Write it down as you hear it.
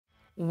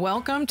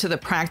Welcome to the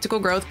Practical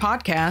Growth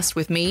Podcast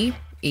with me,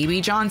 E.B.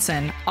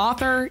 Johnson,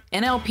 author,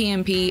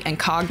 NLPMP, and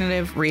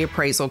cognitive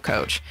reappraisal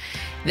coach.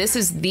 This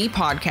is the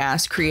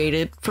podcast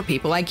created for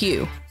people like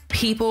you,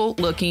 people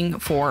looking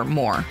for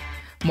more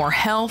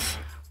health,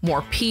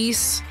 more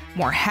peace,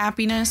 more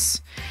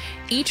happiness.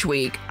 Each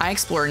week, I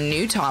explore a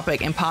new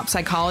topic in pop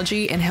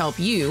psychology and help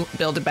you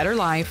build a better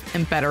life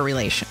and better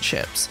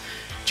relationships.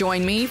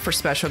 Join me for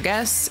special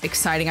guests,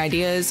 exciting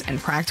ideas, and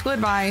practical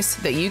advice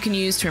that you can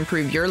use to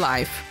improve your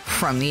life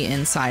from the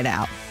inside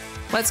out.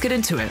 Let's get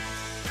into it.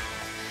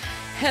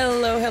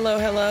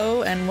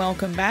 Hello, and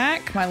welcome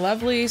back, my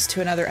lovelies,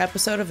 to another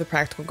episode of the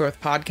Practical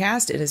Growth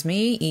Podcast. It is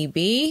me,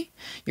 EB,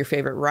 your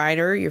favorite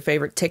writer, your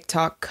favorite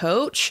TikTok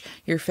coach,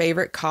 your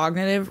favorite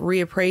cognitive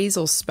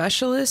reappraisal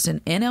specialist,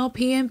 and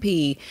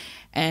NLPMP.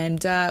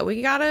 And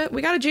we got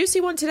a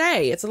juicy one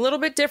today. It's a little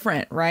bit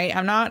different, right?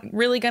 I'm not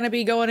really going to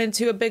be going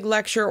into a big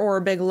lecture or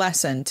a big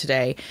lesson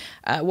today.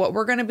 What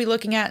we're going to be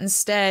looking at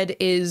instead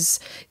is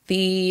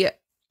the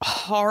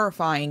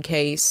horrifying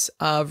case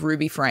of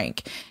Ruby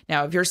Franke.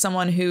 Now, if you're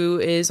someone who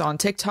is on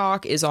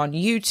TikTok, is on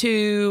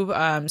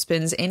YouTube,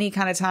 spends any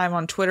kind of time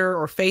on Twitter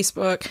or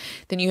Facebook,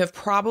 then you have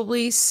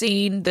probably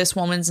seen this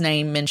woman's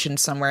name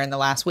mentioned somewhere in the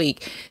last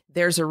week.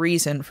 There's a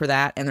reason for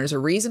that, and there's a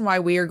reason why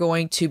we are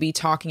going to be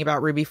talking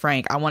about Ruby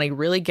Franke. I want to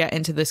really get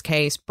into this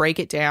case, break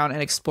it down, and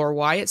explore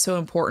why it's so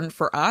important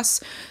for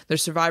us, the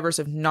survivors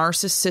of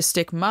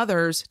narcissistic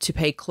mothers, to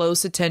pay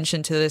close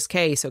attention to this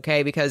case,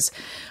 okay? Because,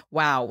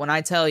 wow, when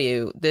I tell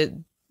you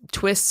the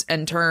twists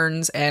and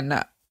turns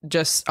and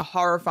just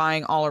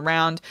horrifying all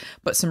around,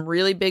 but some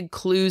really big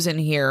clues in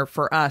here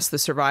for us, the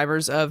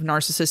survivors of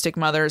narcissistic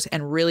mothers,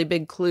 and really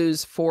big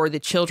clues for the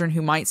children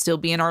who might still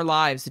be in our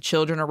lives, the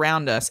children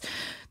around us,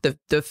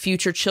 the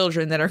future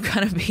children that are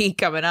going to be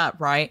coming up,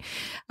 right?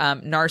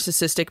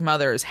 Narcissistic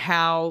mothers,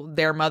 how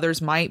their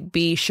mothers might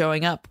be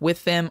showing up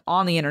with them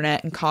on the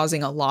internet and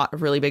causing a lot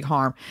of really big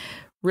harm.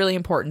 Really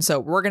important. So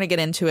we're going to get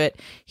into it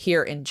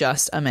here in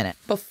just a minute.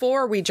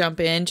 Before we jump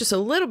in, just a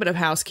little bit of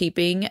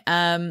housekeeping.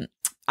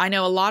 I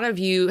know a lot of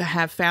you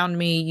have found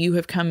me, you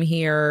have come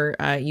here,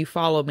 you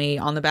follow me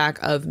on the back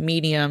of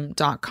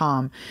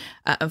medium.com.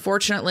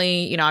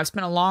 Unfortunately, I've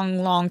spent a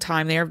long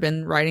time there. I've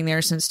been writing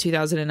there since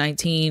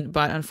 2019,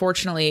 but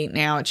unfortunately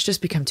now it's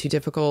just become too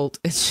difficult.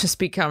 It's just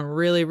become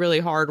really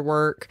hard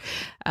work.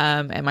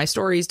 And my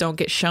stories don't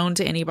get shown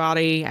to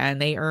anybody,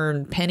 and they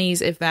earn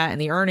pennies, if that.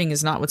 And the earning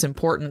is not what's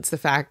important. It's the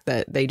fact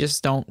that they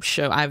just don't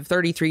show. I have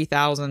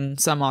 33,000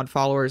 some odd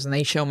followers, and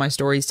they show my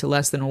stories to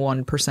less than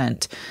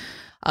 1%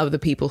 of the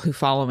people who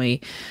follow me.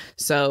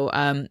 So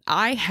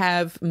I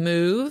have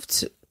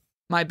moved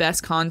my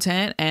best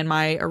content and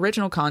my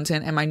original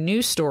content and my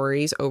news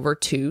stories over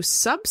to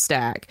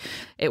Substack.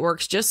 It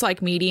works just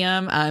like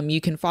Medium. You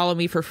can follow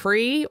me for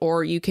free,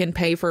 or you can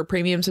pay for a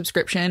premium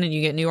subscription and you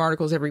get new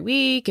articles every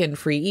week and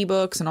free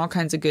ebooks and all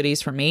kinds of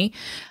goodies from me.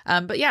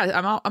 But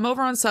yeah, I'm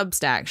over on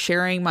Substack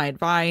sharing my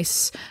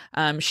advice,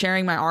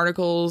 sharing my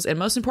articles, and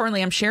most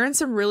importantly, I'm sharing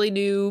some really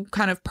new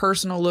kind of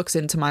personal looks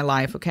into my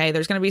life. Okay.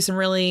 There's going to be some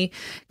really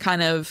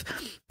kind of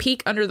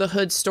peek under the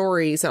hood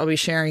stories that I'll be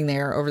sharing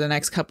there over the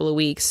next couple of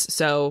weeks.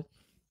 So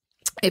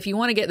if you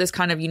want to get this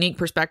kind of unique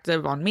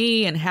perspective on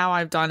me and how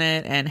I've done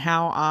it and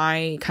how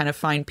I kind of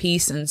find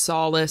peace and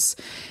solace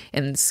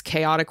in this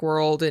chaotic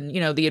world and,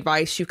 the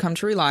advice you've come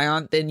to rely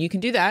on, then you can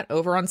do that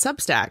over on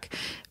Substack.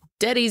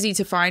 Dead easy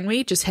to find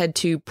me. Just head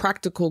to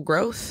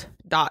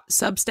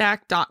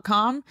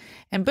practicalgrowth.substack.com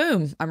and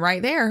boom, I'm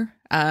right there.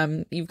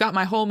 You've got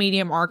my whole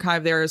Medium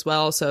archive there as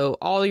well. So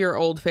all your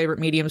old favorite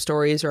Medium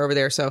stories are over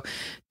there. So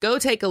go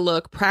take a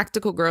look,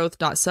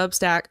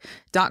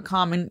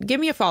 practicalgrowth.substack.com, and give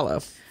me a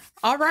follow.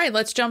 All right,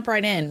 let's jump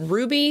right in.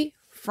 Ruby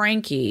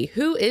Franke.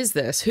 Who is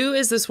this? Who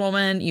is this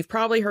woman? You've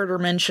probably heard her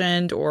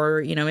mentioned,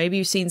 or, maybe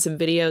you've seen some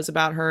videos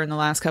about her in the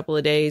last couple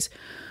of days.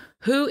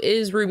 Who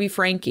is Ruby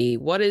Franke?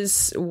 What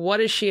is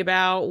she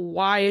about?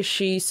 Why is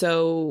she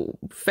so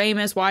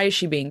famous? Why is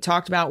she being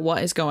talked about?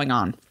 What is going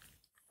on?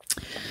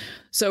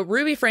 So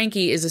Ruby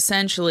Franke is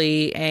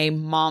essentially a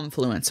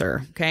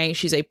momfluencer, okay?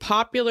 She's a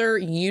popular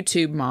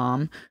YouTube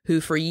mom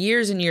who for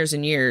years and years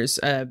and years,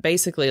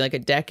 basically like a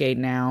decade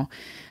now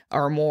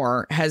or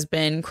more, has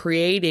been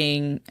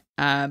creating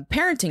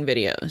parenting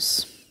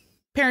videos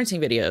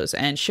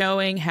and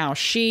showing how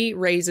she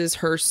raises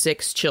her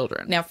 6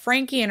 children. Now,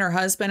 Franke and her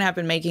husband have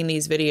been making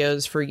these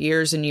videos for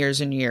years and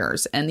years and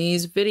years. And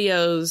these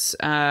videos,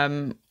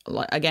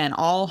 again,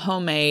 all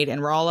homemade,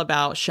 and we're all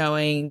about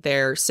showing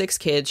their 6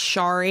 kids,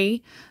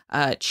 Shari,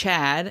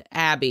 Chad,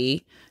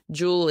 Abby,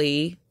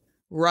 Julie,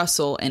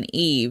 Russell, and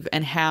Eve,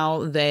 and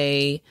how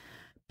they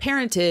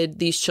parented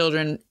these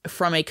children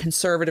from a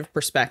conservative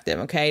perspective,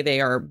 okay? They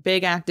are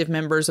big active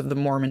members of the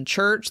Mormon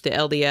Church, the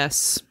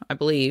LDS, I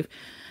believe,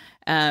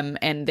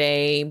 and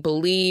they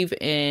believe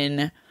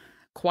in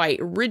quite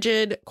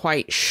rigid,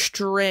 quite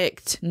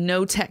strict,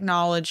 no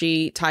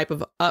technology type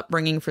of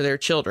upbringing for their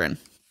children.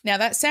 Now,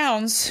 that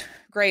sounds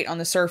great on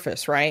the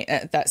surface,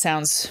 right?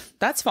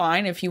 That's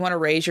fine if you want to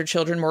raise your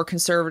children more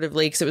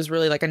conservatively, because it was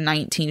really like a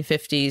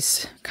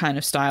 1950s kind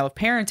of style of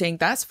parenting.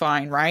 That's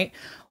fine, right?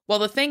 Well,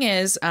 the thing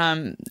is,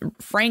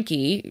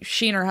 Franke,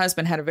 she and her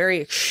husband had a very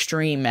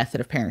extreme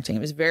method of parenting.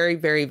 It was very,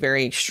 very,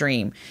 very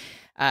extreme.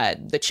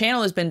 The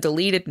channel has been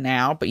deleted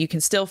now, but you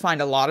can still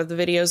find a lot of the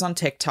videos on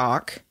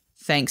TikTok.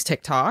 Thanks,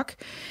 TikTok.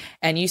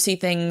 And you see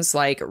things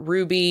like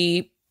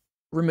Ruby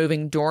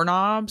removing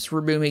doorknobs,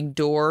 removing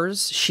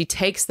doors. She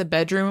takes the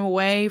bedroom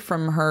away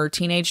from her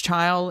teenage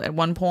child at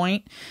one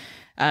point.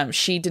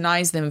 She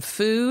denies them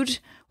food.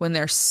 When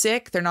they're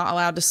sick, they're not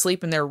allowed to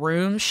sleep in their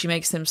rooms. She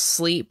makes them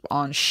sleep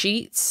on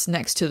sheets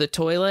next to the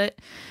toilet.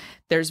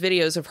 There's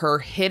videos of her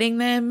hitting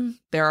them.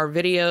 There are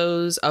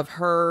videos of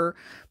her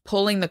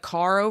pulling the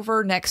car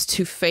over next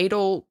to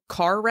fatal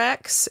car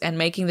wrecks and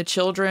making the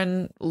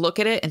children look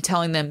at it and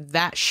telling them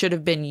that should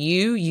have been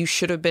you. You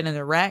should have been in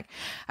the wreck.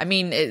 I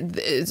mean,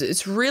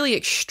 it's really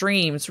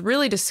extreme. It's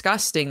really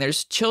disgusting.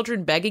 There's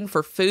children begging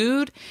for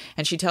food,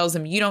 and she tells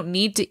them, you don't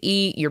need to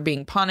eat. You're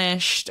being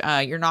punished.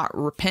 You're not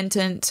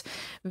repentant.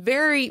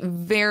 Very,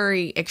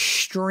 very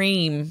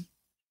extreme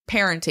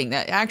parenting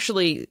that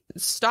actually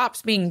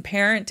stops being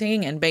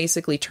parenting and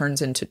basically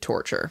turns into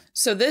torture.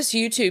 So this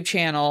YouTube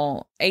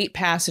channel, 8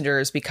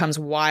 Passengers, becomes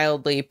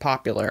wildly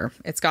popular.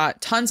 It's got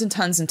tons and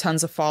tons and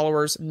tons of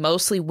followers,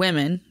 mostly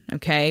women,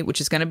 okay,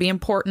 which is going to be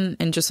important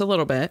in just a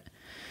little bit,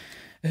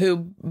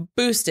 who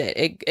boost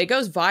it. It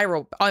goes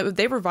viral.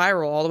 They were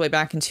viral all the way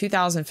back in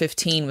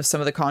 2015 with some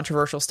of the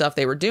controversial stuff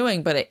they were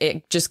doing, but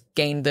it just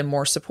gained them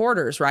more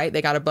supporters, right?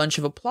 They got a bunch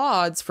of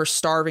applause for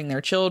starving their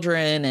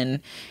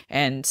children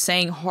and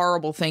saying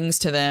horrible things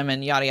to them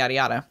and yada, yada,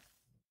 yada.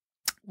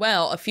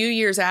 Well, a few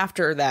years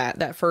after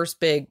that first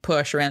big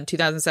push around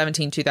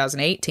 2017,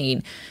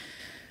 2018,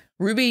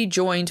 Ruby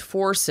joined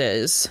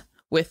forces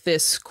with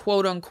this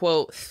quote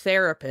unquote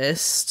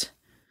therapist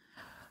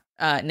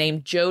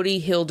named Jody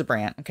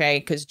Hildebrandt, okay?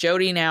 Because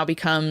Jody now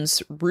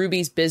becomes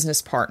Ruby's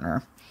business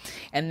partner.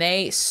 And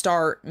they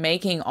start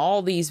making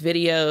all these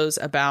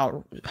videos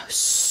about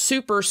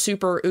super,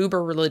 super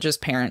uber religious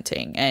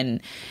parenting.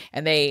 And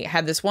they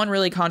had this one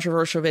really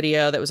controversial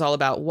video that was all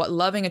about what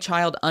loving a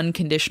child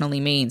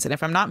unconditionally means. And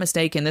if I'm not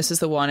mistaken, this is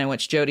the one in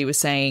which Jody was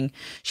saying,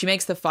 she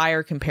makes the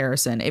fire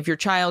comparison. If your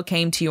child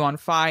came to you on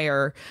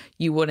fire,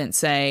 you wouldn't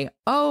say,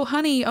 oh,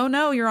 honey, oh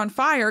no, you're on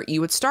fire.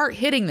 You would start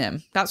hitting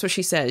them. That's what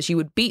she says. You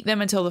would beat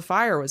them until the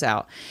fire was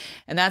out.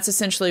 And that's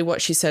essentially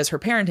what she says her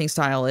parenting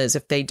style is.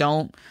 If they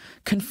don't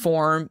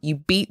conform, you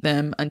beat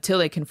them until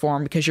they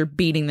conform, because you're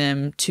beating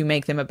them to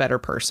make them a better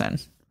person.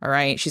 All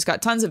right. She's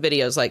got tons of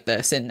videos like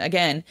this. And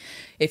again,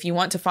 if you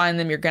want to find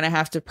them, you're going to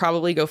have to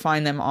probably go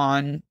find them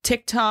on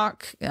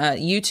TikTok.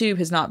 YouTube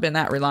has not been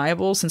that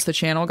reliable since the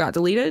channel got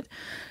deleted.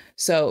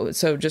 So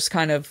just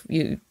kind of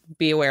you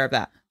be aware of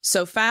that.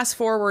 So fast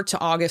forward to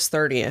August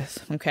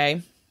 30th.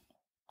 Okay.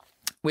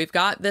 We've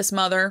got this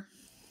mother.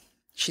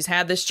 She's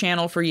had this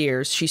channel for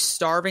years. She's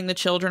starving the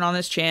children on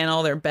this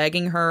channel. They're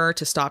begging her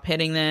to stop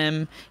hitting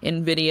them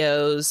in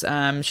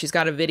videos. She's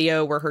got a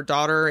video where her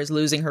daughter is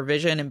losing her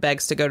vision and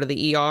begs to go to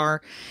the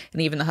ER.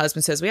 And even the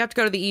husband says, we have to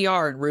go to the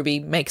ER. And Ruby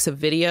makes a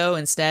video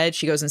instead.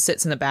 She goes and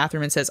sits in the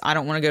bathroom and says, I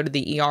don't want to go to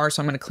the ER,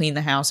 so I'm going to clean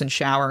the house and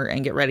shower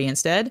and get ready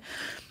instead.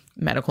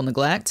 Medical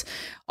neglect.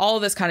 All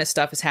of this kind of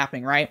stuff is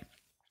happening, right?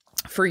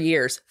 For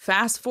years.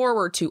 Fast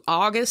forward to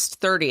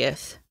August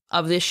 30th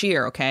of this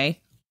year, okay?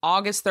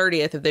 August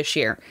 30th of this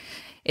year.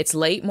 It's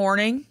late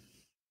morning,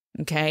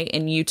 okay,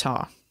 in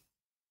Utah.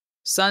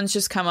 Sun's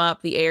just come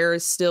up. The air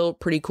is still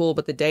pretty cool,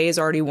 but the day is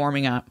already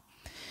warming up.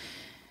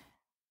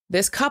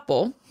 This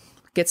couple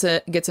gets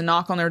a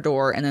knock on their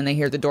door, and then they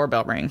hear the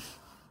doorbell ring.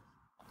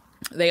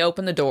 They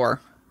open the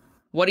door.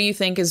 What do you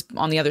think is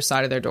on the other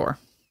side of their door?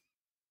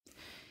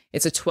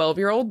 It's a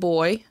 12-year-old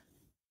boy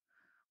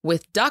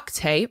with duct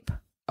tape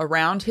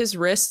around his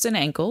wrists and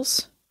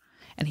ankles,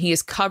 and he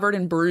is covered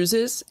in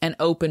bruises and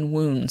open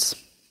wounds.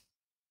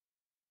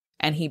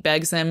 And he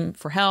begs them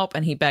for help,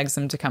 and he begs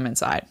them to come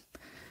inside.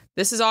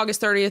 This is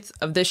August 30th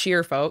of this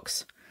year,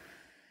 folks.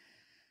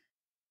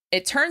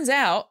 It turns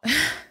out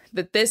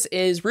that this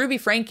is Ruby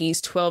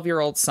Franke's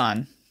 12-year-old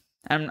son.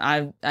 And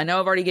I know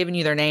I've already given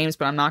you their names,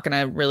 but I'm not going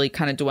to really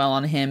kind of dwell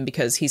on him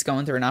because he's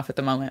going through enough at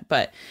the moment.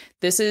 But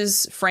this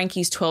is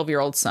Franke's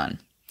 12-year-old son.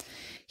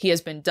 He has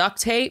been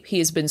duct taped. He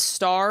has been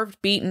starved,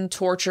 beaten,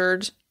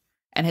 tortured,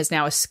 and has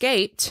now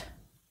escaped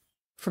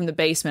from the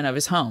basement of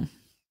his home.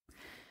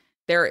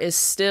 There is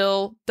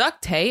still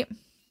duct tape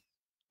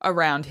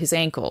around his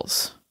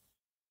ankles.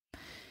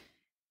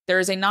 There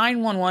is a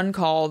 911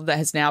 call that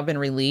has now been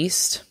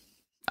released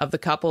of the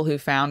couple who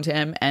found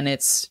him, and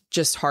it's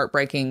just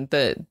heartbreaking.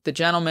 The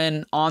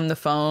gentleman on the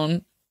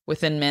phone,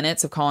 within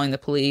minutes of calling the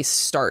police,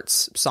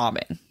 starts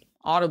sobbing,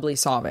 audibly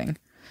sobbing,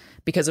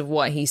 because of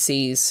what he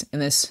sees in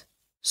this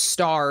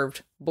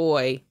starved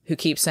boy who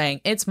keeps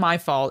saying, it's my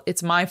fault,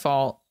 it's my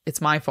fault,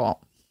 it's my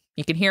fault.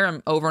 You can hear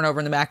him over and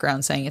over in the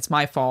background saying, it's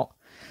my fault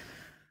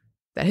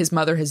that his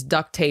mother has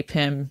duct taped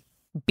him,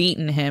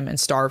 beaten him, and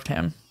starved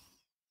him.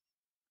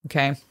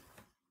 Okay.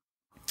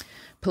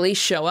 Police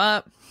show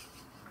up.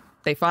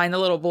 They find the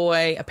little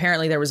boy.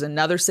 Apparently there was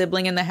another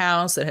sibling in the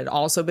house that had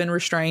also been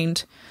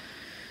restrained.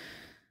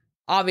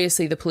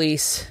 Obviously, the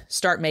police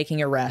start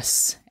making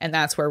arrests, and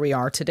that's where we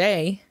are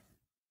today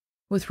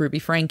with Ruby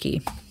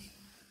Franke.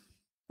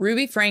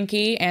 Ruby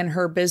Franke and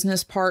her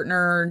business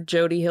partner,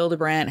 Jody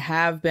Hildebrandt,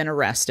 have been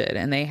arrested,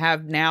 and they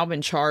have now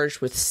been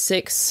charged with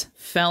 6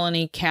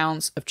 felony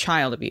counts of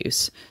child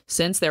abuse.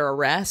 Since their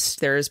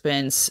arrest, there has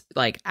been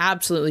like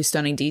absolutely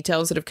stunning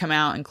details that have come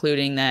out,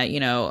 including that,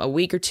 you know, a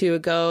week or two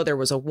ago, there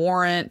was a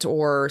warrant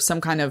or some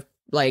kind of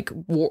like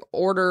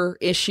order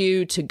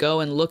issue to go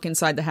and look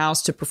inside the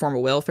house to perform a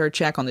welfare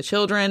check on the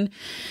children.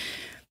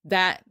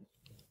 That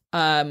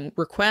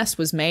request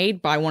was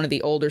made by one of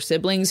the older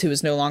siblings who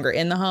is no longer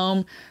in the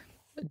home.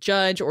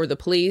 Judge or the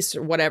police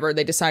or whatever,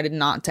 they decided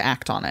not to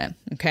act on it.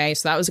 Okay,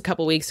 so that was a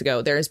couple weeks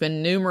ago. There has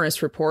been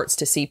numerous reports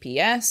to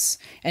CPS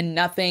and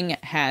nothing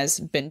has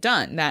been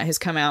done. That has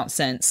come out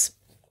since.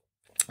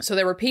 So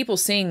there were people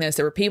seeing this,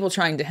 there were people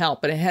trying to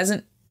help, but it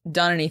hasn't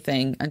done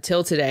anything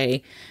until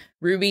today.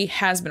 Ruby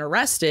has been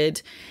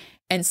arrested,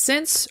 and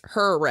since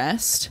her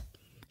arrest,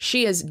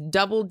 she has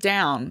doubled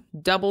down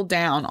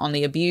on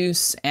the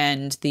abuse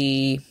and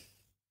the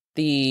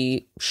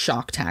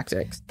shock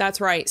tactics.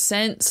 That's right.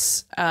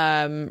 Since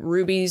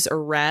Ruby's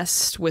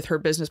arrest with her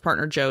business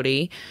partner,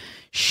 Jody,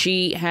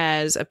 she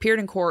has appeared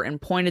in court and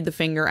pointed the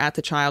finger at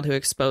the child who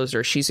exposed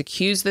her. She's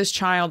accused this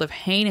child of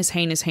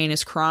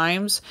heinous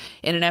crimes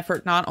in an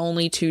effort not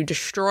only to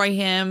destroy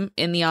him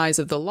in the eyes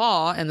of the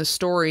law and the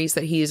stories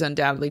that he has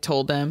undoubtedly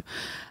told them,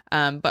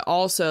 but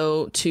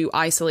also to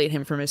isolate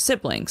him from his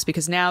siblings.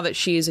 Because now that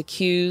she has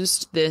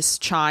accused this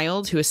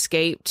child who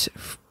escaped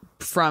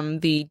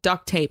from the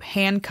duct tape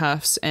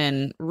handcuffs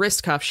and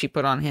wrist cuffs she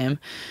put on him,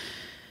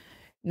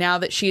 now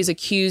that she has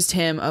accused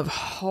him of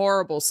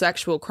horrible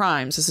sexual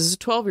crimes. This is a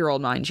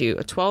 12-year-old, mind you,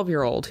 a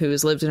 12-year-old who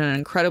has lived in an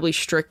incredibly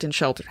strict and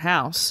sheltered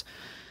house.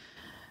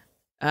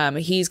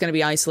 He's going to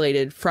be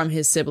isolated from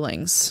his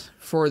siblings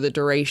for the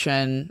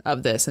duration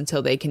of this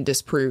until they can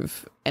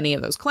disprove any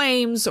of those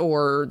claims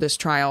or this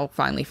trial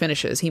finally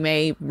finishes. He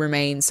may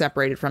remain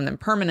separated from them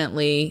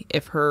permanently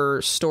if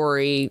her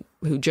story,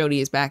 who Jody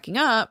is backing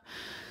up,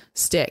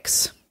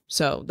 sticks.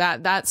 So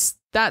that's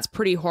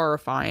pretty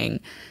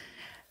horrifying.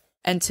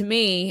 And to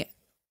me,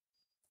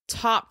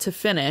 top to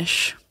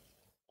finish,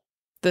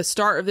 the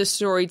start of this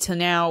story to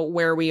now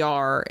where we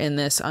are in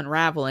this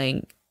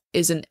unraveling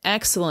is an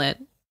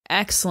excellent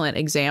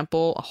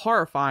example, a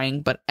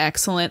horrifying but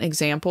excellent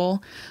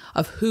example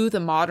of who the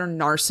modern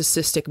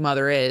narcissistic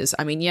mother is.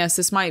 I mean, yes,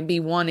 this might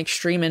be one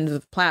extreme end of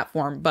the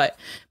platform, but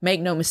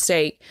make no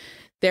mistake,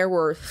 there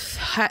were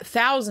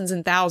thousands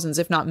and thousands,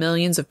 if not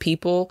millions, of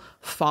people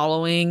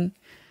following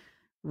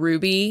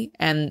Ruby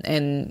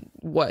and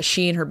what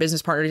she and her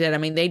business partner did. I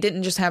mean, they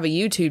didn't just have a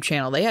YouTube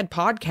channel. They had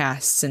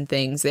podcasts and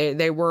things.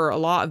 They were a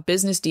lot of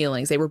business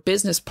dealings. They were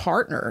business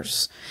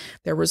partners.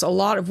 There was a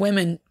lot of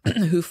women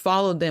who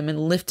followed them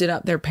and lifted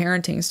up their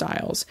parenting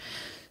styles.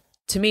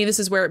 To me, this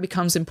is where it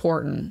becomes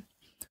important.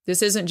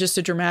 This isn't just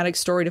a dramatic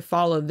story to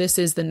follow. This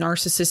is the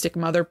narcissistic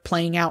mother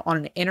playing out on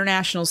an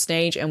international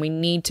stage, and we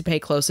need to pay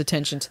close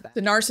attention to that.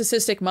 The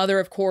narcissistic mother,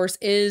 of course,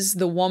 is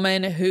the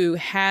woman who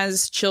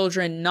has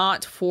children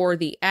not for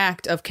the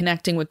act of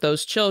connecting with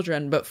those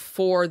children, but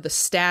for the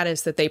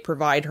status that they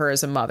provide her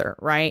as a mother,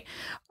 right?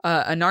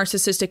 A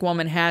narcissistic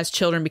woman has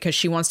children because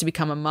she wants to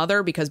become a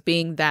mother, because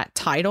being that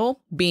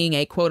title, being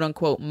a quote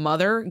unquote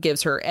mother,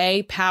 gives her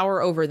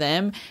power over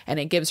them, and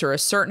it gives her a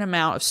certain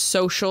amount of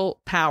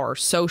social power,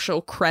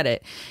 social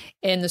credit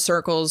in the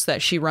circles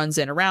that she runs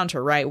in around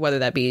her, right? Whether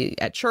that be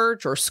at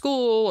church or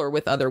school or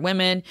with other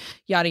women,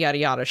 yada, yada,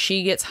 yada.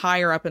 She gets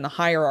higher up in the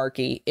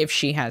hierarchy if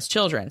she has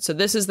children. So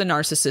this is the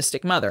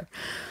narcissistic mother.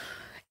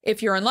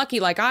 If you're unlucky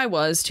like I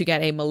was to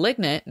get a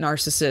malignant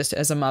narcissist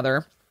as a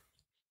mother,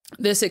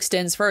 this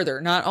extends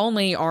further. Not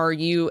only are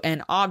you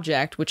an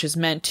object, which is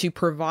meant to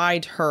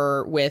provide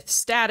her with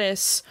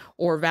status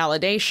or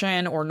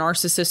validation or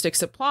narcissistic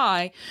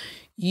supply,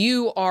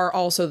 you are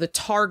also the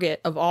target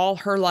of all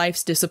her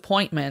life's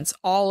disappointments,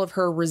 all of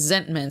her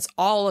resentments,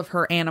 all of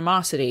her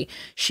animosity.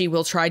 She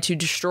will try to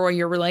destroy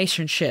your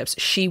relationships.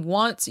 She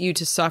wants you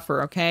to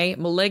suffer, okay?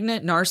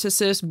 Malignant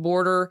narcissists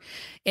border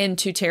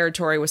into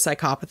territory with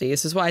psychopathy.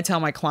 This is why I tell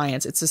my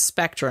clients it's a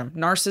spectrum.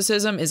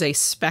 Narcissism is a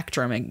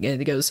spectrum.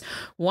 It goes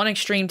one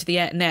extreme to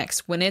the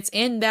next. When it's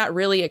in that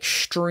really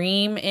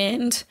extreme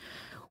end,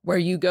 where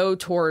you go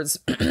towards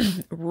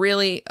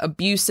really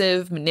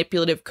abusive,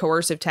 manipulative,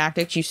 coercive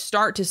tactics, you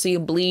start to see a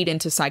bleed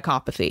into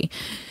psychopathy.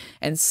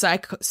 And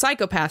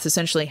psychopaths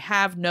essentially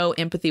have no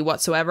empathy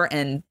whatsoever.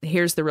 And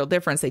here's the real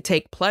difference. They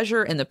take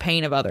pleasure in the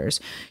pain of others.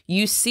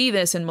 You see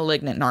this in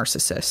malignant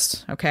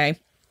narcissists, okay?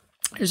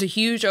 There's a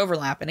huge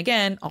overlap. And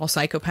again, all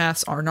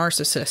psychopaths are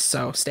narcissists,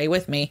 so stay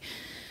with me.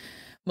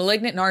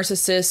 Malignant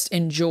narcissists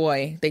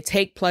enjoy, they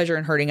take pleasure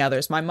in hurting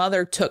others. My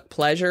mother took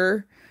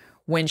pleasure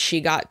when she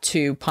got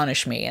to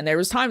punish me. And there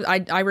was times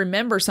I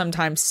remember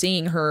sometimes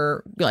seeing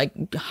her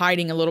like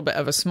hiding a little bit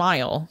of a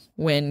smile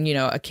when, you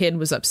know, a kid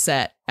was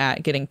upset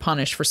at getting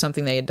punished for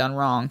something they had done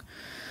wrong.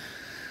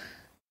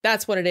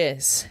 That's what it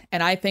is.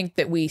 And I think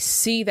that we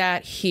see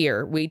that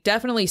here. We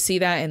definitely see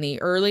that in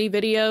the early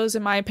videos,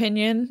 in my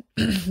opinion,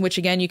 which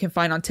again, you can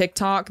find on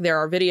TikTok. There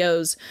are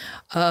videos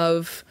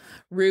of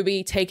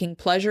Ruby taking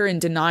pleasure in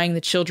denying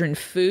the children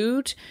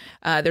food.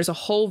 There's a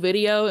whole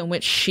video in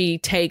which she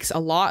takes a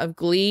lot of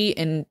glee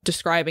in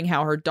describing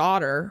how her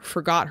daughter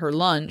forgot her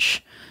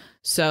lunch.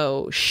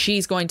 So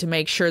she's going to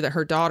make sure that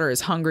her daughter is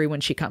hungry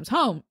when she comes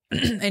home.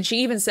 And she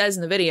even says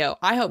in the video,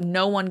 I hope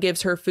no one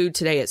gives her food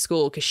today at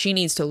school because she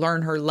needs to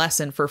learn her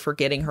lesson for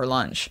forgetting her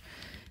lunch.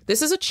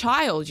 This is a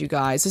child, you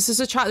guys. This is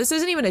a child. This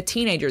isn't even a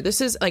teenager.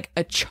 This is like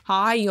a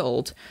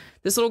child.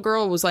 This little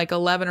girl was like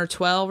 11 or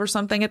 12 or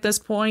something at this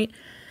point.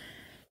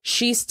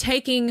 She's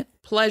taking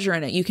pleasure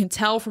in it. You can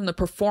tell from the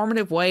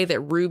performative way that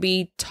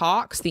Ruby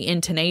talks, the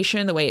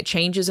intonation, the way it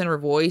changes in her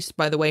voice,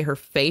 by the way her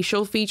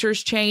facial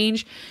features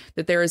change,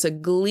 that there is a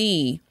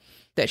glee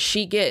that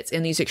she gets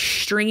in these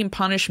extreme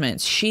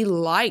punishments. She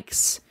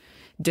likes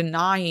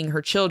denying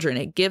her children.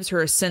 It gives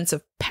her a sense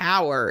of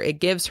power. It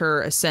gives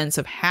her a sense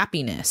of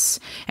happiness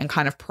and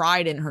kind of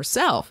pride in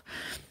herself.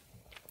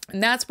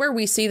 And that's where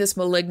we see this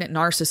malignant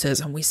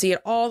narcissism. We see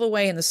it all the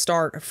way in the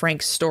start of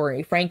Frankie's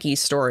story.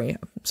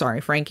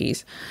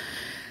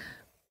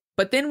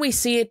 But then we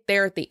see it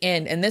there at the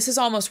end. And this is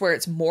almost where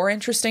it's more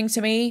interesting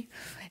to me,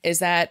 is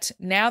that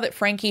now that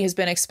Frankie has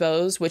been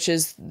exposed, which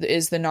is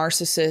the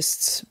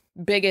narcissist's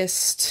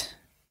biggest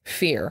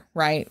fear,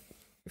 right?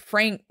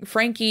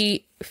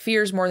 Frankie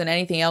fears more than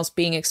anything else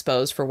being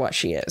exposed for what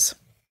she is,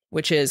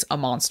 which is a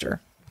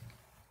monster.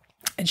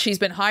 And she's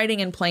been hiding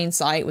in plain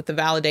sight with the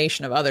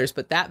validation of others,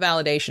 but that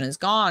validation is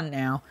gone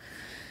now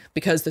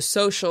because the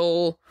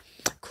social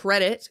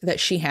credit that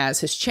she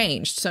has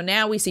changed. So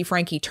now we see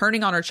Frankie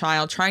turning on her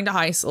child, trying to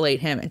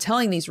isolate him, and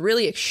telling these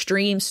really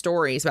extreme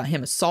stories about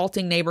him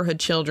assaulting neighborhood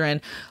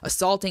children,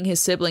 assaulting his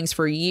siblings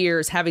for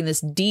years, having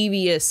this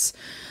devious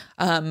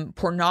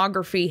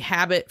pornography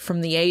habit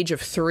from the age of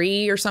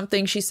 3 or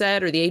something, she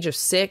said, or the age of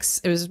 6.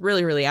 It was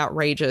really, really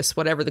outrageous,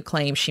 whatever the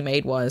claim she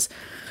made was.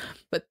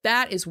 But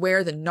that is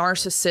where the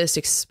narcissist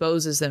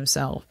exposes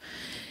themselves.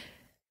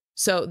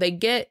 So they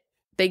get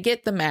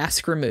the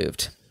mask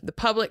removed. The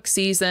public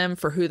sees them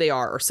for who they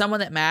are, or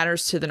someone that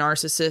matters to the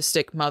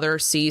narcissistic mother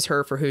sees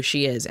her for who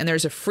she is. And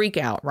there's a freak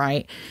out,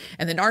 right?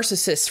 And the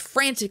narcissist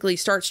frantically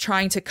starts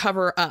trying to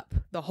cover up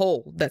the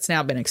hole that's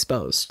now been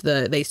exposed.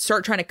 They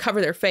start trying to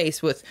cover their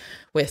face with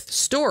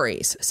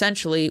stories,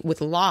 essentially with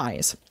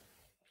lies.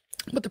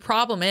 But the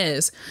problem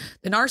is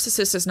the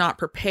narcissist is not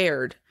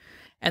prepared.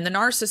 And the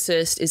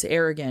narcissist is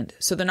arrogant.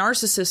 So the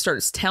narcissist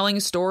starts telling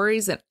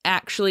stories that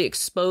actually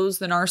expose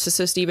the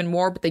narcissist even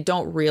more, but they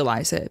don't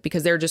realize it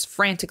because they're just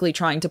frantically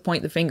trying to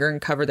point the finger and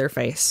cover their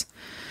face.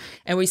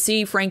 And we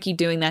see Frankie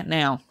doing that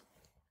now.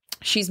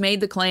 She's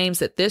made the claims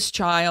that this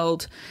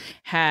child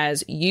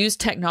has used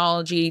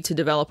technology to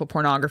develop a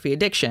pornography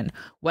addiction.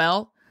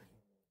 Well,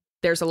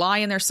 there's a lie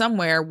in there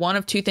somewhere. One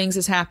of two things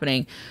is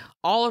happening.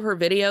 All of her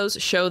videos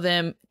show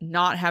them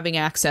not having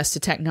access to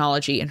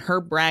technology and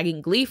her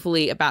bragging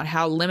gleefully about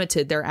how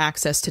limited their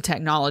access to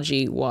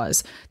technology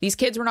was. These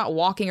kids were not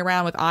walking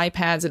around with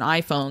iPads and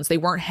iPhones. They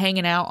weren't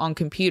hanging out on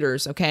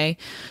computers, okay?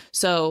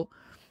 So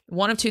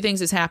one of two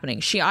things is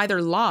happening. She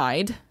either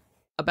lied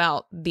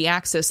about the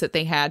access that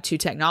they had to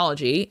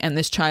technology, and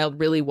this child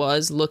really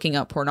was looking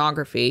up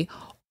pornography,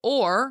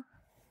 or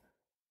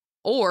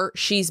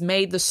she's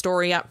made the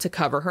story up to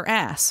cover her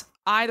ass.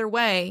 Either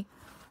way,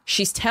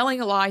 she's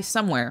telling a lie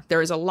somewhere.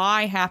 There is a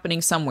lie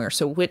happening somewhere.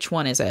 So which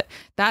one is it?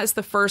 That's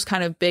the first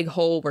kind of big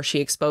hole where she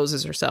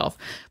exposes herself.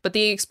 But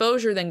the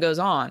exposure then goes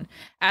on.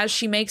 As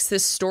she makes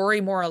this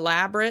story more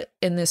elaborate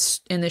in this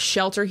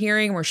shelter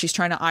hearing where she's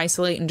trying to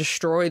isolate and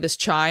destroy this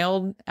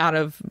child out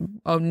of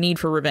a need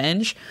for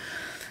revenge,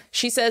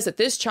 she says that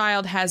this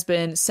child has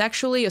been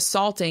sexually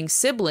assaulting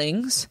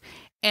siblings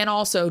and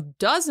also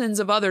dozens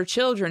of other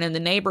children in the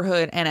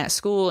neighborhood and at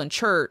school and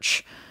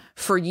church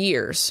for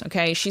years.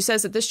 Okay. She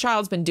says that this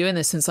child's been doing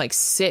this since like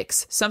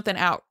 6, something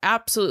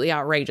absolutely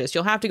outrageous.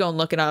 You'll have to go and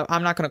look it up.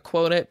 I'm not going to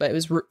quote it, but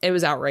it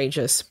was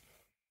outrageous.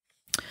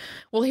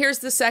 Well, here's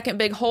the second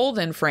big hole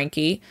then,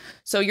 Frankie.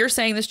 So you're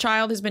saying this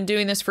child has been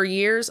doing this for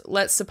years.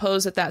 Let's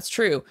suppose that that's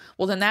true.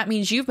 Well, then that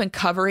means you've been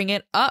covering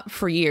it up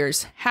for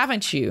years,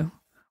 haven't you?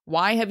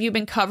 Why have you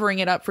been covering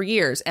it up for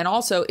years? And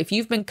also, if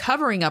you've been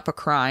covering up a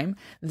crime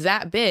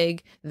that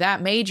big,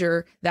 that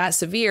major, that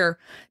severe,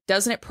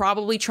 doesn't it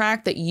probably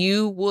track that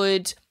you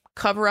would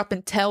cover up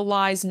and tell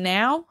lies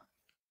now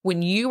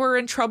when you were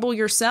in trouble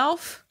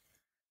yourself?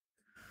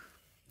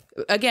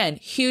 Again,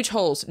 huge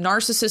holes.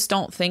 Narcissists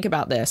don't think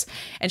about this.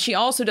 And she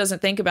also doesn't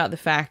think about the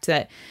fact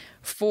that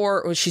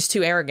she's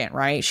too arrogant,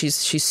 right?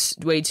 She's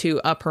way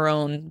too up her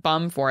own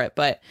bum for it.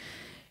 But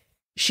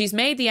she's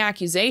made the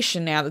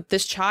accusation now that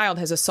this child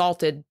has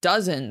assaulted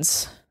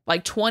dozens,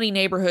 like 20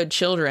 neighborhood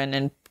children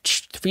and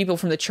people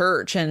from the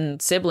church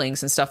and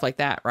siblings and stuff like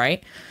that,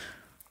 right?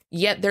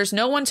 Yet there's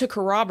no one to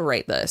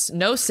corroborate this.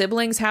 No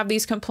siblings have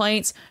these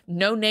complaints.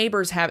 No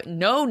neighbors have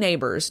any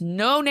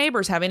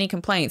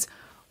complaints.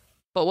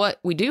 But what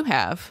we do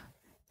have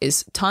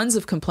is tons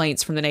of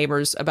complaints from the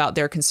neighbors about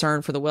their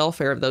concern for the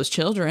welfare of those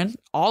children,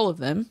 all of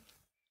them.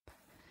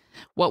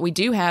 What we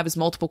do have is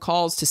multiple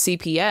calls to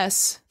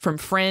CPS from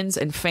friends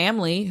and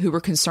family who were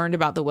concerned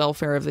about the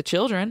welfare of the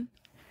children.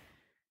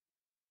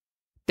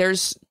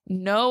 There's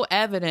no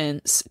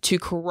evidence to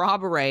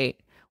corroborate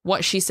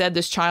what she said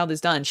this child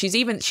has done. She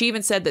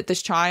even said that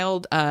this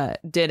child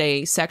did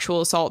a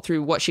sexual assault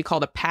through what she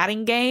called a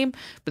patting game,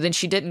 but then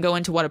she didn't go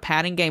into what a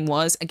patting game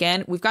was.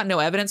 Again, we've got no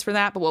evidence for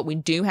that, but what we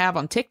do have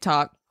on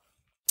TikTok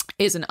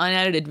is an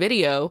unedited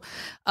video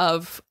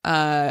of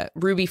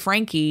Ruby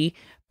Franke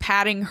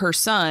patting her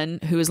son,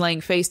 who is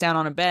laying face down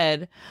on a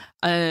bed,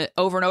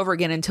 over and over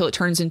again until it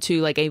turns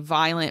into like a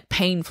violent,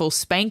 painful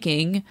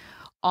spanking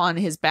on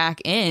his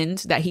back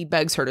end that he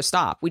begs her to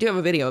stop. We do have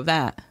a video of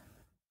that.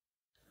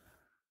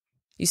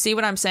 You see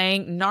what I'm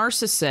saying?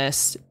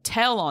 Narcissists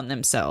tell on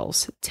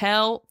themselves.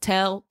 Tell.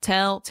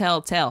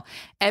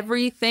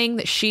 Everything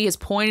that she has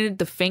pointed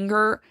the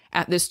finger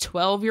at this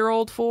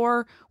 12-year-old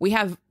for, we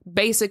have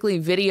basically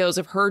videos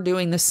of her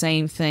doing the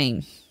same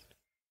thing.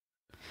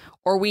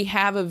 Or we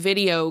have a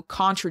video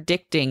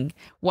contradicting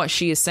what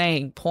she is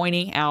saying,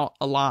 pointing out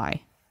a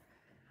lie.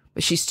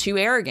 But she's too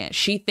arrogant.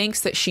 She thinks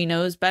that she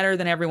knows better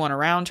than everyone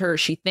around her.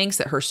 She thinks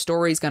that her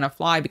story is going to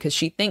fly because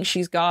she thinks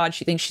she's God.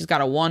 She thinks she's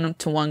got a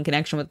one-to-one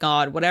connection with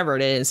God, whatever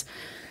it is.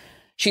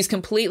 She's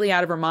completely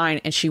out of her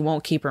mind and she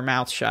won't keep her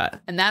mouth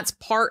shut. And that's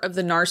part of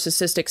the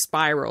narcissistic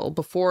spiral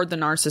before the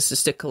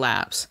narcissistic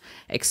collapse.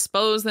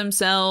 Expose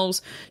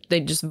themselves. They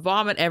just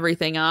vomit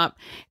everything up.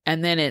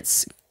 And then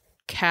it's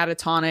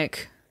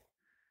catatonic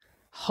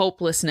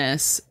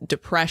hopelessness,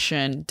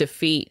 depression,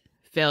 defeat,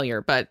 failure.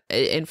 But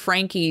in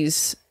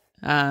Franke's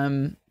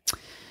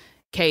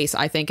case,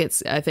 I think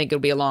it'll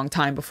be a long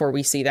time before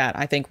we see that.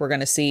 I think we're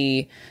going to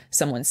see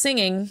someone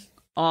singing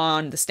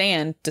on the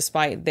stand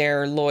despite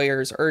their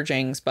lawyer's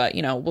urgings, but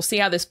we'll see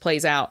how this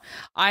plays out.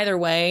 Either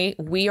way,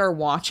 we are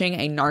watching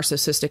a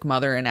narcissistic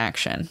mother in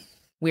action.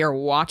 We are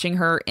watching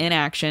her in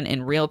action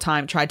in real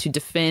time try to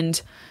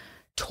defend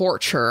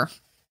torture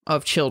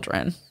of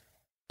children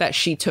that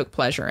she took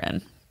pleasure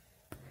in.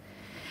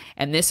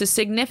 And this is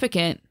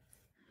significant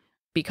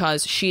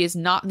because she is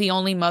not the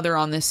only mother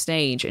on this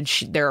stage. And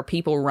there are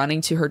people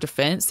running to her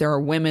defense. There are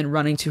women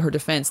running to her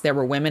defense. There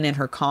were women in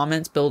her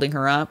comments building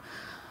her up.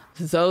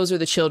 Those are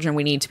the children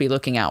we need to be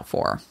looking out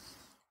for.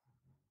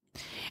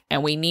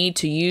 And we need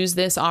to use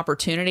this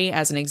opportunity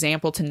as an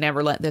example to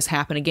never let this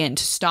happen again,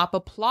 to stop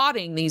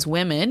applauding these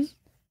women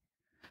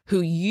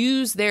who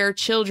use their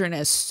children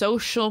as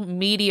social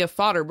media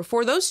fodder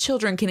before those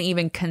children can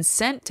even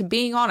consent to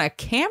being on a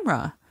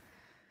camera.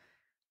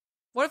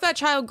 What if that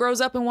child grows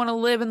up and want to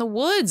live in the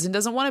woods and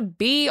doesn't want to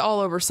be all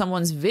over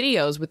someone's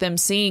videos with them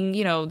seeing,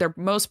 their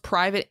most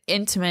private,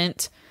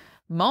 intimate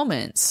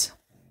moments?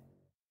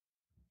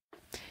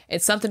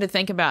 It's something to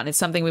think about, and it's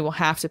something we will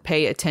have to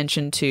pay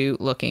attention to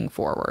looking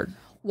forward.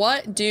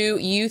 What do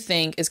you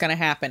think is going to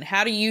happen?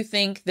 How do you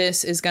think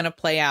this is going to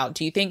play out?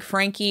 Do you think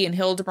Franke and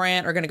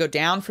Hildebrandt are going to go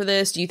down for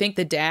this? Do you think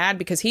the dad,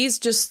 because he's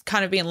just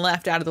kind of being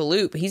left out of the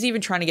loop, he's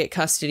even trying to get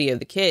custody of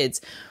the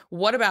kids.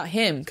 What about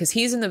him? Because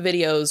he's in the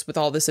videos with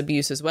all this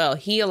abuse as well.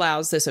 He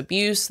allows this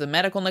abuse, the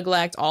medical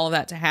neglect, all of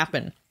that to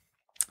happen.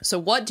 So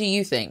what do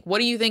you think? What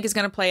do you think is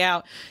going to play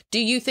out? Do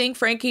you think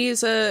Franke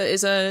is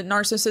a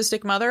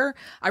narcissistic mother?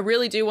 I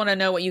really do want to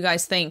know what you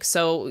guys think.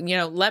 So,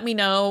 let me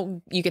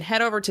know. You can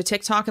head over to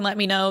TikTok and let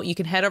me know. You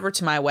can head over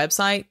to my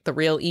website,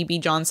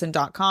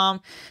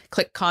 therealebjohnson.com.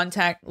 Click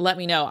contact. Let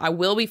me know. I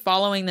will be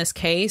following this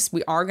case.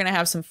 We are going to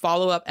have some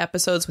follow-up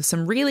episodes with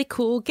some really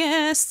cool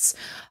guests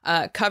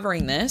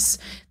covering this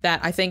that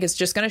I think is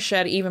just going to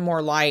shed even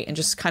more light and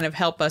just kind of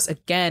help us,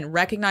 again,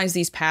 recognize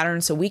these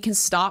patterns so we can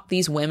stop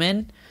these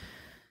women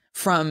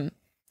from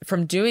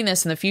doing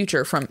this in the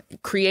future, from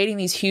creating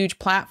these huge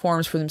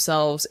platforms for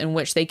themselves in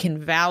which they can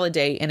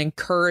validate and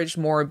encourage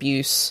more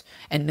abuse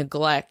and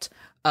neglect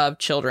of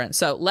children.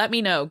 So let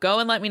me know. Go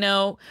and let me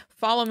know.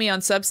 Follow me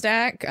on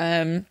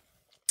Substack.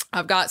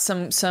 I've got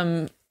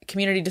some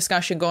community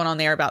discussion going on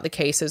there about the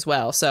case as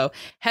well. So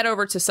head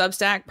over to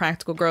Substack,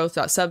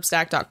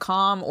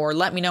 practicalgrowth.substack.com, or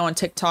let me know on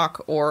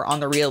TikTok or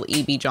on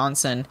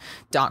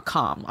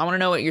therealebjohnson.com. I want to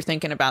know what you're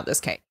thinking about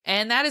this case.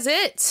 And that is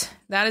it.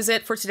 That is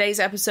it for today's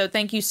episode.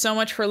 Thank you so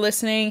much for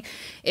listening.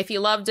 If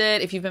you loved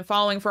it, if you've been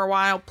following for a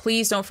while,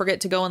 please don't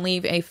forget to go and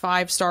leave a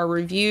 5-star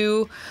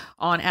review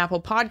on Apple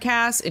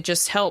Podcasts. It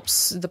just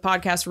helps the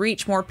podcast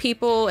reach more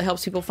people. It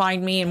helps people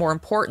find me. And more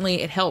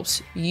importantly, it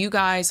helps you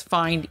guys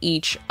find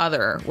each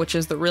other, which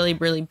is the really,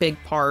 really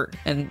big part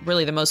and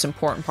really the most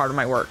important part of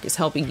my work, is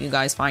helping you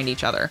guys find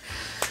each other.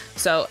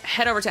 So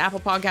head over to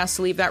Apple Podcasts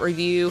to leave that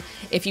review.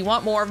 If you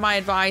want more of my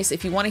advice,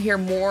 if you want to hear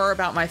more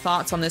about my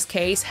thoughts on this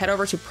case, head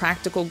over to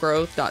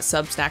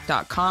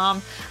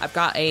practicalgrowth.substack.com. I've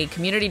got a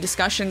community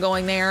discussion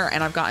going there,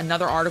 and I've got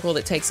another article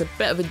that takes a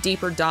bit of a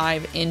deeper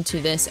dive into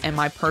this and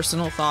my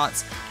personal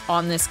thoughts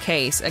on this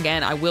case.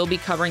 Again, I will be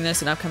covering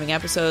this in upcoming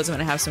episodes. I'm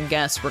going to have some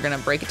guests. We're going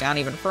to break it down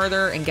even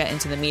further and get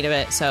into the meat of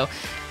it. So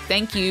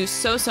thank you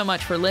so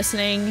much for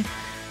listening.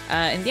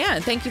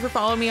 And thank you for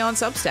following me on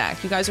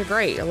Substack. You guys are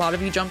great. A lot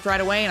of you jumped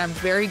right away, and I'm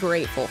very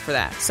grateful for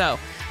that. So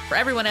for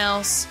everyone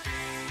else,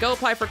 go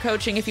apply for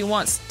coaching if you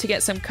want to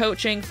get some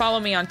coaching. Follow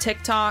me on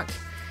TikTok,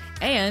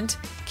 and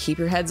keep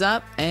your heads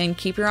up and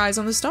keep your eyes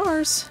on the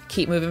stars.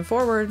 Keep moving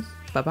forward.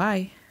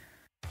 Bye-bye.